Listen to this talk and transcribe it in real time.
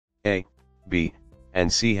A, B,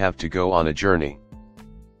 and C have to go on a journey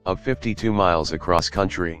of 52 miles across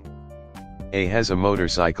country. A has a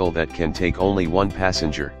motorcycle that can take only one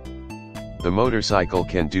passenger. The motorcycle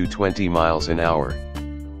can do 20 miles an hour.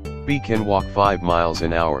 B can walk 5 miles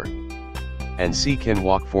an hour. And C can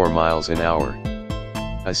walk 4 miles an hour.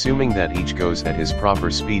 Assuming that each goes at his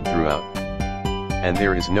proper speed throughout, and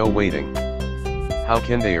there is no waiting, how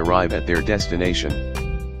can they arrive at their destination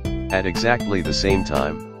at exactly the same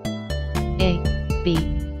time? A, B,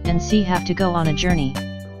 and C have to go on a journey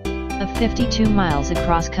of 52 miles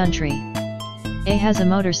across country. A has a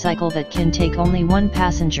motorcycle that can take only one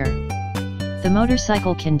passenger. The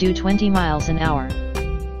motorcycle can do 20 miles an hour.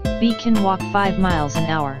 B can walk 5 miles an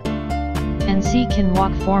hour. And C can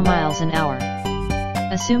walk 4 miles an hour.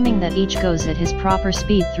 Assuming that each goes at his proper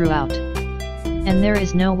speed throughout, and there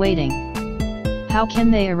is no waiting, how can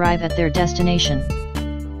they arrive at their destination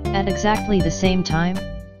at exactly the same time?